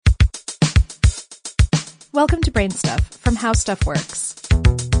Welcome to Brain Stuff from How Stuff Works.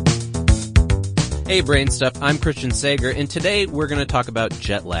 Hey Brain Stuff, I'm Christian Sager, and today we're going to talk about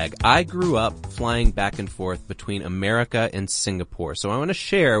jet lag. I grew up flying back and forth between America and Singapore, so I want to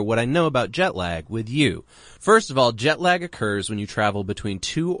share what I know about jet lag with you. First of all, jet lag occurs when you travel between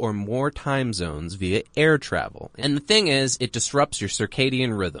two or more time zones via air travel. And the thing is, it disrupts your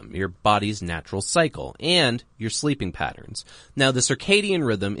circadian rhythm, your body's natural cycle, and your sleeping patterns. Now, the circadian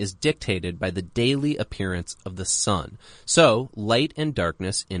rhythm is dictated by the daily appearance of the sun. So, light and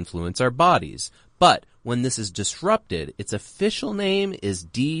darkness influence our bodies. But when this is disrupted, its official name is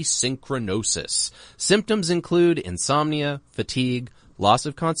desynchrinosis. Symptoms include insomnia, fatigue, loss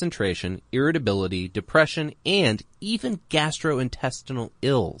of concentration, irritability, depression, and even gastrointestinal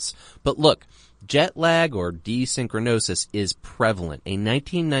ills. But look, jet lag or desynchrinosis is prevalent. A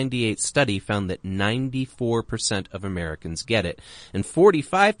 1998 study found that 94% of Americans get it, and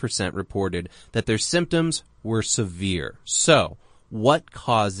 45% reported that their symptoms were severe. So, what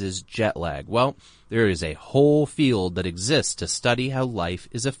causes jet lag? Well, there is a whole field that exists to study how life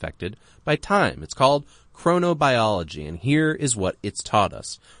is affected by time. It's called chronobiology, and here is what it's taught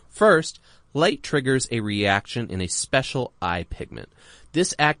us. First, light triggers a reaction in a special eye pigment.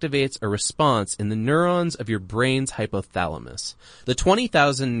 This activates a response in the neurons of your brain's hypothalamus. The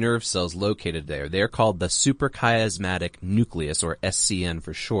 20,000 nerve cells located there, they're called the suprachiasmatic nucleus, or SCN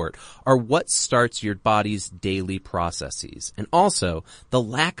for short, are what starts your body's daily processes. And also, the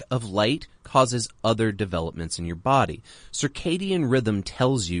lack of light causes other developments in your body. Circadian rhythm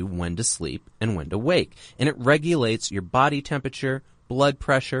tells you when to sleep and when to wake, and it regulates your body temperature, blood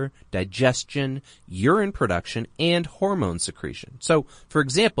pressure, digestion, urine production, and hormone secretion. So, for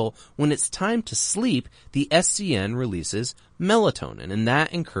example, when it's time to sleep, the SCN releases melatonin, and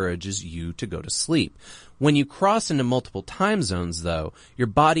that encourages you to go to sleep. When you cross into multiple time zones, though, your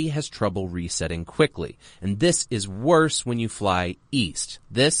body has trouble resetting quickly, and this is worse when you fly east.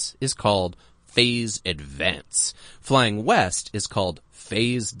 This is called phase advance. Flying west is called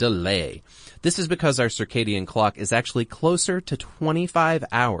phase delay. This is because our circadian clock is actually closer to 25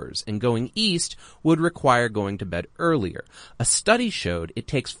 hours, and going east would require going to bed earlier. A study showed it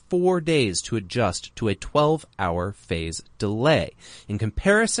takes 4 days to adjust to a 12-hour phase delay. In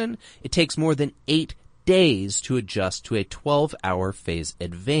comparison, it takes more than 8 days to adjust to a 12-hour phase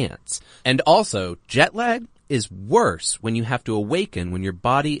advance. And also, jet lag is worse when you have to awaken when your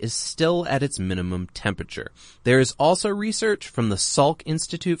body is still at its minimum temperature. There is also research from the Salk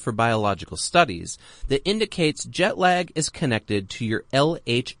Institute for Biological Studies that indicates jet lag is connected to your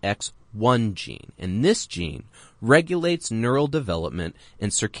LHX1 gene, and this gene regulates neural development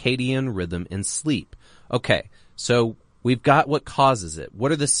and circadian rhythm in sleep. Okay, so we've got what causes it.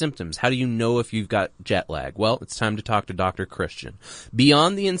 What are the symptoms? How do you know if you've got jet lag? Well, it's time to talk to Dr. Christian.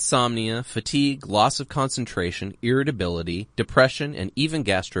 Beyond the insomnia, fatigue, loss of concentration, irritability, depression, and even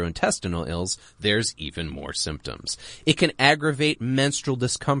gastrointestinal ills, there's even more symptoms. It can aggravate menstrual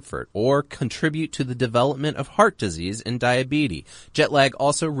discomfort or contribute to the development of heart disease and diabetes. Jet lag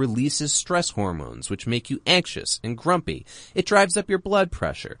also releases stress hormones, which make you anxious and grumpy. It drives up your blood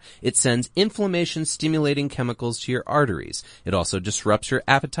pressure. It sends inflammation-stimulating chemicals to your arteries. It also disrupts your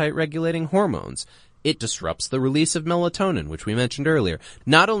appetite-regulating hormones. It disrupts the release of melatonin, which we mentioned earlier.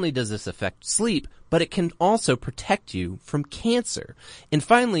 Not only does this affect sleep, but it can also protect you from cancer. And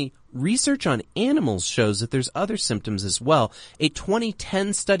finally, research on animals shows that there's other symptoms as well. A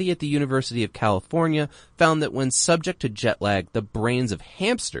 2010 study at the University of California found that when subject to jet lag, the brains of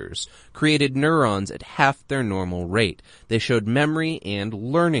hamsters created neurons at half their normal rate. They showed memory and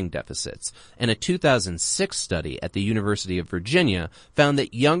learning deficits. And a 2006 study at the University of Virginia found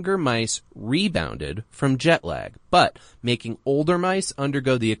that younger mice rebounded from jet lag. But making older mice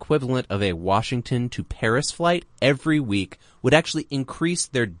undergo the equivalent of a Washington to Paris flight every week would actually increase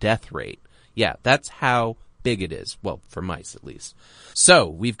their death rate. Yeah, that's how big it is. Well, for mice at least. So,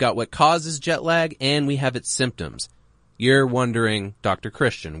 we've got what causes jet lag, and we have its symptoms. You're wondering, Dr.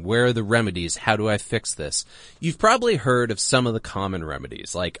 Christian, where are the remedies? How do I fix this? You've probably heard of some of the common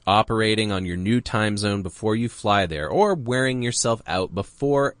remedies, like operating on your new time zone before you fly there, or wearing yourself out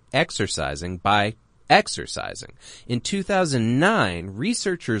before exercising by exercising. In 2009,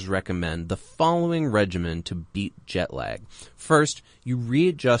 researchers recommend the following regimen to beat jet lag. First, you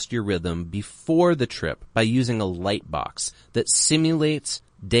readjust your rhythm before the trip by using a light box that simulates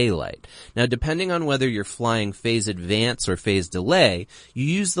daylight. Now, depending on whether you're flying phase advance or phase delay, you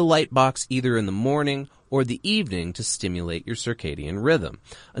use the light box either in the morning or the evening to stimulate your circadian rhythm.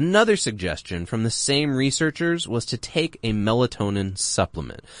 Another suggestion from the same researchers was to take a melatonin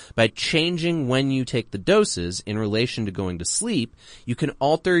supplement. By changing when you take the doses in relation to going to sleep, you can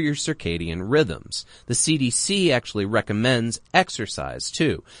alter your circadian rhythms. The CDC actually recommends exercise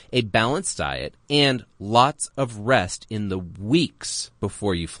too, a balanced diet, and lots of rest in the weeks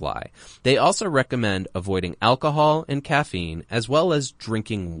before you fly. They also recommend avoiding alcohol and caffeine, as well as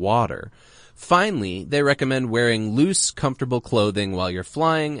drinking water. Finally, they recommend wearing loose, comfortable clothing while you're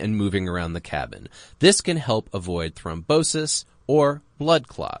flying and moving around the cabin. This can help avoid thrombosis or blood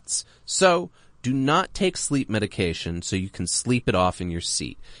clots. So, do not take sleep medication so you can sleep it off in your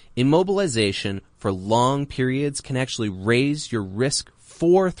seat. Immobilization for long periods can actually raise your risk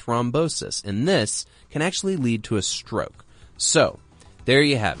for thrombosis, and this can actually lead to a stroke. So, there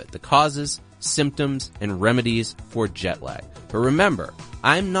you have it, the causes, symptoms, and remedies for jet lag. But remember,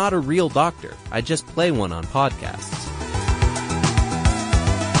 I'm not a real doctor. I just play one on podcasts.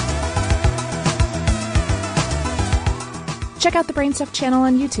 Check out the Brainstuff channel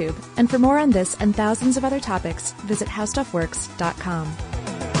on YouTube. And for more on this and thousands of other topics, visit howstuffworks.com.